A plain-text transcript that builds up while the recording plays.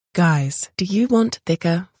Guys, do you want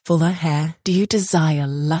thicker, fuller hair? Do you desire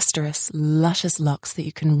lustrous, luscious locks that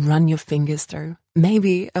you can run your fingers through?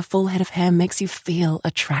 Maybe a full head of hair makes you feel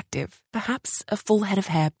attractive. Perhaps a full head of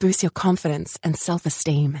hair boosts your confidence and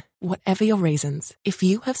self-esteem. Whatever your reasons, if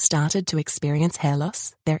you have started to experience hair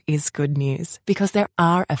loss, there is good news because there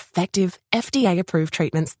are effective, FDA-approved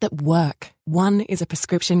treatments that work. One is a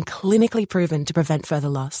prescription clinically proven to prevent further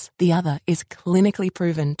loss. The other is clinically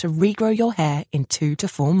proven to regrow your hair in 2 to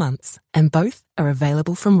 4 months. And both are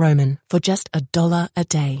available from Roman for just $1 a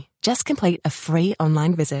day. Just complete a free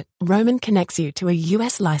online visit. Roman connects you to a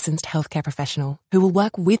US licensed healthcare professional who will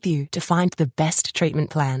work with you to find the best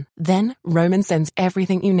treatment plan. Then Roman sends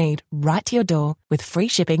everything you need right to your door with free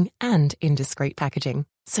shipping and in discreet packaging.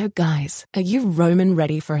 So guys, are you Roman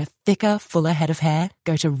ready for a thicker, fuller head of hair?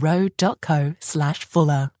 Go to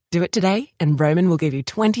ro.co/fuller. Do it today and Roman will give you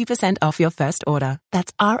 20% off your first order.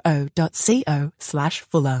 That's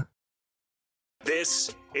ro.co/fuller.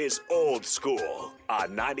 This is Old School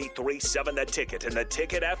on 93.7 The Ticket and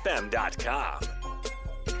theticketfm.com.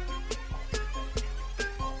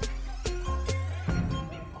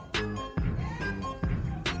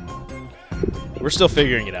 We're still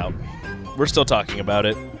figuring it out. We're still talking about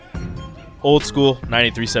it. Old School,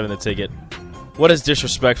 93.7 The Ticket. What is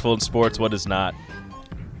disrespectful in sports? What is not?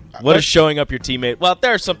 What is showing up your teammate? Well,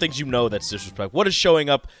 there are some things you know that's disrespectful. What is showing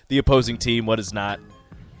up the opposing team? What is not?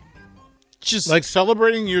 Just like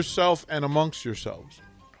celebrating yourself and amongst yourselves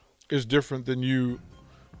is different than you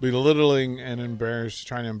belittling and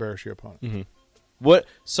trying to embarrass your opponent. Mm-hmm. What?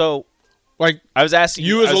 So, like I was asking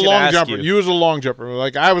you as a long jumper. You as a long jumper.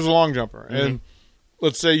 Like I was a long jumper, mm-hmm. and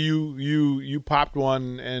let's say you popped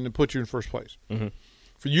one and it put you in first place. Mm-hmm.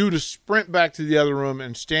 For you to sprint back to the other room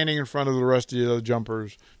and standing in front of the rest of the other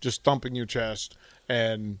jumpers, just thumping your chest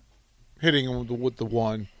and hitting them with the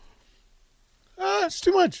one, it's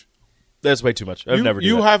too much. That's way too much. I've never done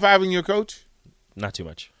that. You high-fiving your coach? Not too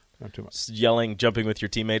much. Not too much. Yelling, jumping with your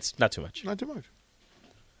teammates? Not too much. Not too much.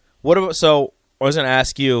 What about? So I was going to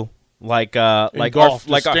ask you, like golf,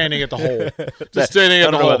 standing at the hole. Just standing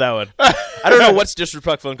at the hole. I don't know about that one. I don't know what's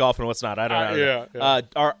disrespectful in golf and what's not. I don't know. Yeah.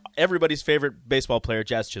 Our everybody's favorite baseball player,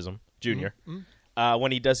 Jazz Chisholm Jr. Mm-hmm.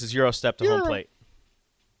 When he does his Euro step to home plate,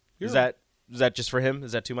 is that just for him?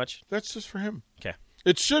 Is that too much? That's just for him. Okay.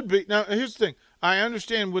 It should be. Now, here's the thing. I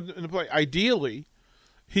understand in the play. Ideally,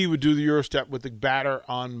 he would do the Euro step with the batter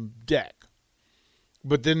on deck.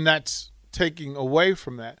 But then that's taking away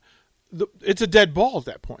from that. It's a dead ball at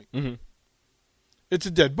that point. Mm-hmm. It's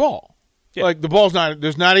a dead ball. Yeah. Like the ball's not.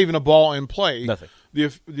 There's not even a ball in play. Nothing.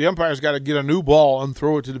 The umpire's got to get a new ball and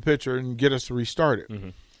throw it to the pitcher and get us to restart it. Mm-hmm.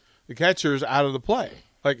 The catcher's out of the play.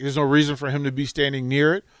 Like there's no reason for him to be standing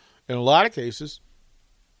near it. In a lot of cases.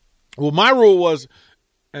 Well, my rule was.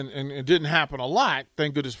 And it didn't happen a lot,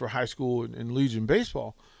 thank goodness for high school and Legion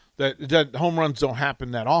baseball, that home runs don't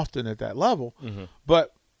happen that often at that level. Mm-hmm.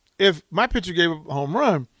 But if my pitcher gave up a home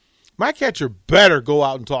run, my catcher better go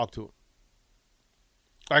out and talk to him.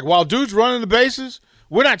 Like while dude's running the bases,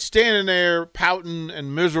 we're not standing there pouting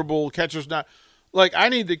and miserable. Catcher's not. Like I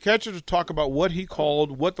need the catcher to talk about what he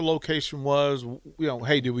called, what the location was.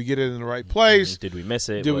 Hey, did we get it in the right place? Did we miss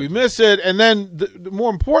it? Did we miss it? And then, more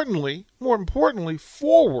importantly,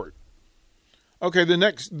 forward. Okay,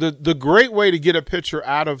 the great way to get a pitcher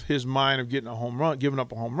out of his mind of getting a home run, giving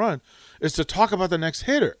up a home run, is to talk about the next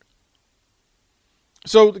hitter.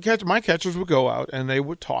 So my catchers would go out and they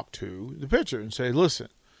would talk to the pitcher and say, "Listen,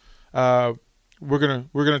 we're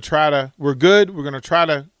gonna try to. We're good. We're gonna try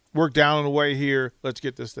to." Work down on the way here. Let's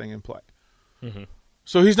get this thing in play. Mm-hmm.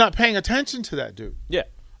 So he's not paying attention to that dude. Yeah,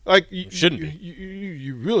 like shouldn't be.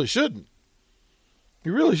 You really shouldn't.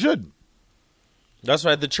 You really shouldn't. That's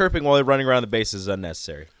why the chirping while they're running around the base is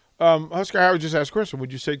unnecessary. Husker Howard just asked a question.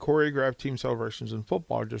 Would you say choreographed team celebrations in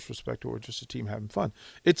football are disrespectful or just a team having fun?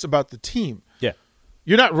 It's about the team. Yeah,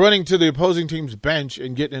 you're not running to the opposing team's bench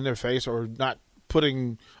and getting in their face or not.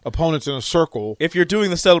 Putting opponents in a circle. If you're doing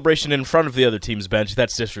the celebration in front of the other team's bench,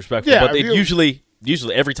 that's disrespectful. Yeah, but they usually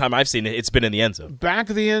every time I've seen it, it's been in the end zone. Back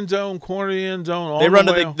of the end zone, corner of the end zone. They run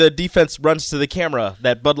to the defense runs to the camera,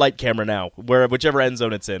 that Bud Light camera now, whichever end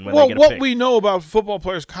zone it's in. When they get a pick. We know about football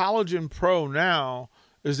players, college and pro now,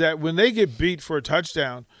 is that when they get beat for a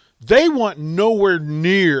touchdown, they want nowhere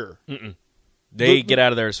near. They get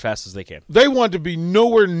out of there as fast as they can. They want to be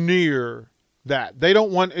nowhere near that. They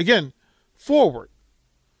don't want forward.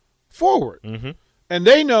 Mm-hmm. And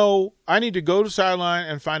they know I need to go to sideline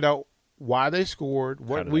and find out why they scored,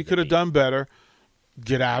 what we could have done better.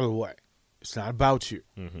 Get out of the way. It's not about you.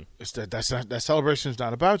 Mm-hmm. It's that celebration is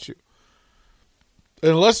not about you.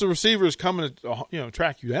 And unless the receiver is coming to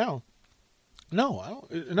track you down, No, I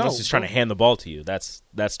don't. No, Unless he's trying to hand the ball to you. That's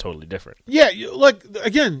totally different. Yeah, like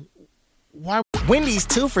again, why? Wendy's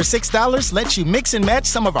 2 for $6 lets you mix and match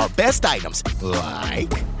some of our best items,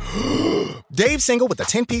 like Dave Single with a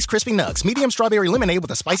 10-piece crispy nugs, medium strawberry lemonade with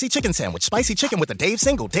a spicy chicken sandwich, spicy chicken with a Dave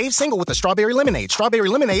Single with a strawberry lemonade, strawberry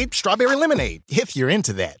lemonade, if you're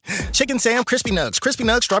into that. Chicken Sam, crispy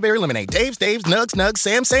nugs, strawberry lemonade, Dave's,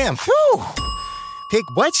 nugs, Sam. Whew. Pick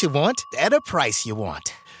what you want at a price you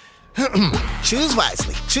want. Choose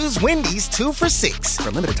wisely. Choose Wendy's 2 for $6. For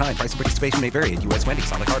limited time, price and participation may vary at U.S. Wendy's.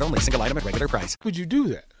 On the card only. Single item at regular price. Would you do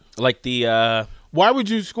that? Like the Why would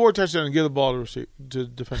you score a touchdown and give the ball to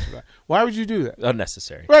defensive back? Why would you do that?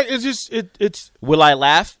 unnecessary. Right. It's just it's Will I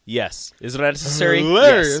laugh? Yes. Is it necessary?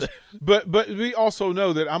 hilarious. Yes. But we also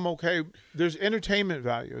know that I'm okay. There's entertainment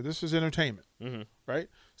value. This is entertainment, right?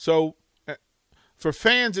 So for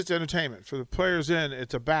fans, it's entertainment. For the players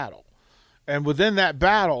it's a battle. And within that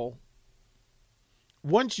battle,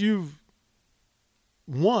 once you've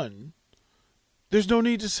won, there's no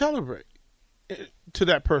need to celebrate to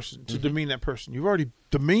that person, to demean that person. You've already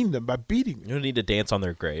demeaned them by beating them. You don't need to dance on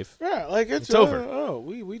their grave. Yeah, like it's over.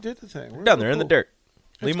 We did the thing. We're Down there in the cool. dirt.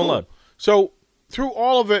 It's Leave them cool. alone. So through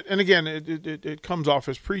all of it, and again, it comes off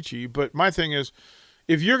as preachy, but my thing is,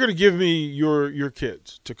 if you're going to give me your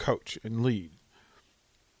kids to coach and lead,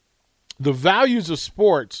 the values of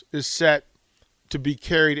sports is set to be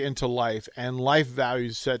carried into life, and life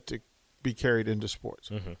values set to be carried into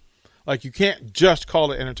sports. Like you can't just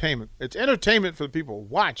call it entertainment. It's entertainment for the people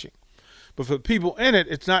watching, but for the people in it,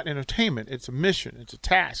 it's not entertainment. It's a mission. It's a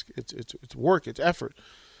task. It's work. It's effort.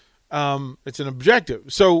 It's an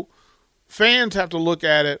objective. So fans have to look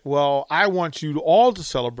at it. Well, I want you all to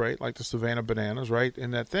celebrate, like the Savannah Bananas, right?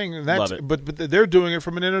 In that thing. And that's, Love it. But they're doing it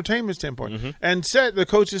from an entertainment standpoint. And the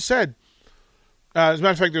coaches said. As a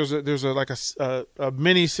matter of fact, there's a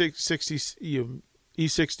mini 60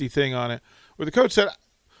 E60 thing on it where the coach said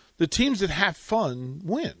the teams that have fun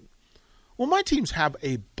win. Well, my teams have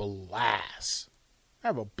a blast.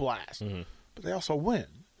 But they also win,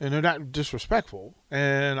 and they're not disrespectful.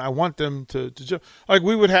 And I want them to like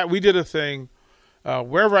we did a thing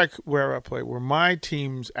wherever I played, where my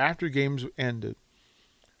teams after games ended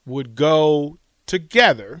would go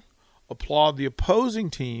together, applaud the opposing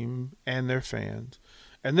team and their fans,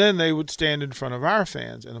 and then they would stand in front of our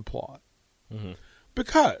fans and applaud.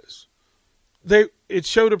 Because it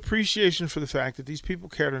showed appreciation for the fact that these people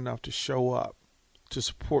cared enough to show up to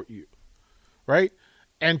support you, right?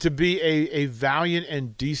 And to be a valiant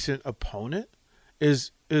and decent opponent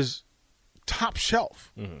is top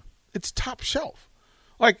shelf. It's top shelf.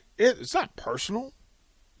 Like it's not personal.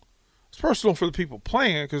 It's personal for the people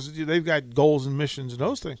playing it because they've got goals and missions and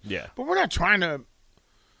those things. Yeah. But we're not trying to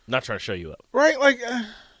show you up. right? Like,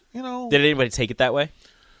 you know. Did anybody take it that way?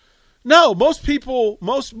 No, most people,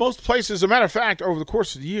 most places, as a matter of fact, over the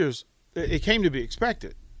course of the years, it came to be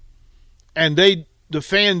expected. And the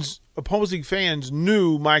opposing fans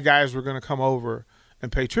knew my guys were going to come over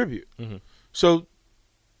and pay tribute. So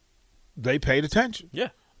they paid attention. Yeah.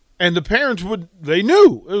 And the parents they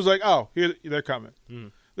knew. It was like, oh, here, they're coming.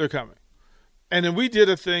 They're coming. And then we did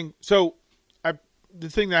a thing. So the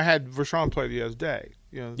thing that I had Vershawn play the other day,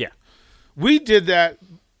 Yeah. we did that,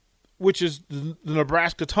 which is the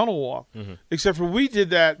Nebraska tunnel walk, except for we did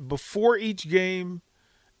that before each game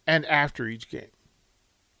and after each game.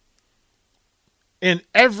 In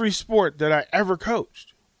every sport that I ever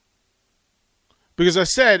coached. Because I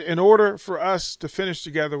said, in order for us to finish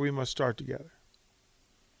together, we must start together.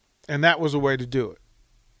 And that was a way to do it.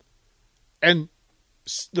 And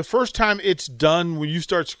the first time it's done, when you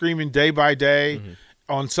start screaming day by day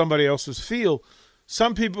on somebody else's field,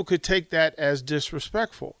 some people could take that as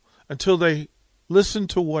disrespectful until they listened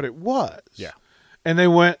to what it was. Yeah. And they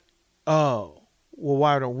went, oh, well,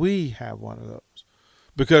 why don't we have one of those?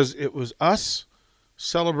 Because it was us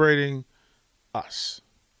celebrating us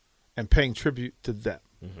and paying tribute to them.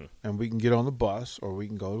 And we can get on the bus or we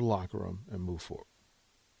can go to the locker room and move forward.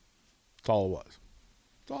 That's all it was.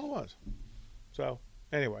 That's all it was. So,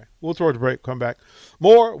 anyway, we'll throw it to break, come back.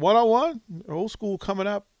 More one-on-one, old school coming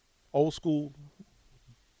up. Old school.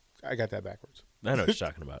 I got that backwards. I know what you're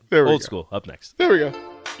talking about. There we Old go. school, up next. There we go.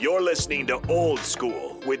 You're listening to Old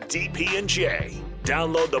School with DP and J.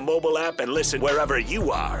 Download the mobile app and listen wherever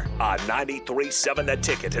you are on 93.7 The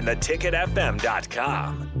Ticket and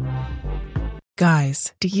theticketfm.com.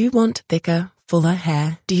 Guys, do you want thicker, fuller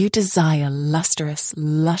hair? Do you desire lustrous,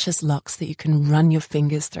 luscious locks that you can run your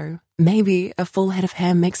fingers through? Maybe a full head of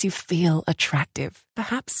hair makes you feel attractive.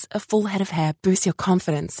 Perhaps a full head of hair boosts your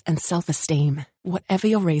confidence and self-esteem. Whatever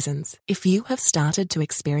your reasons, if you have started to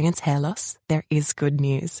experience hair loss, there is good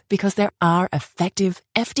news because there are effective,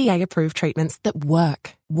 FDA-approved treatments that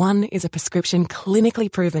work. One is a prescription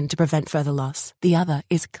clinically proven to prevent further loss. The other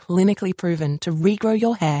is clinically proven to regrow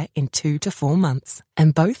your hair in 2 to 4 months.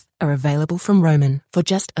 And both are available from Roman for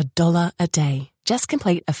just $1 a day. Just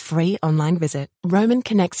complete a free online visit. Roman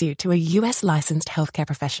connects you to a US licensed healthcare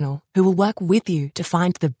professional who will work with you to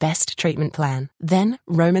find the best treatment plan. Then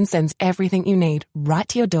Roman sends everything you need right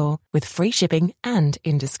to your door with free shipping and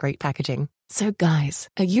in discreet packaging. So guys,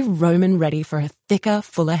 are you Roman ready for a thicker,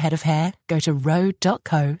 fuller head of hair? Go to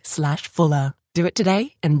ro.co/fuller. Do it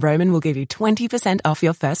today and Roman will give you 20% off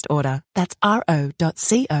your first order. That's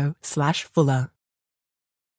ro.co/fuller.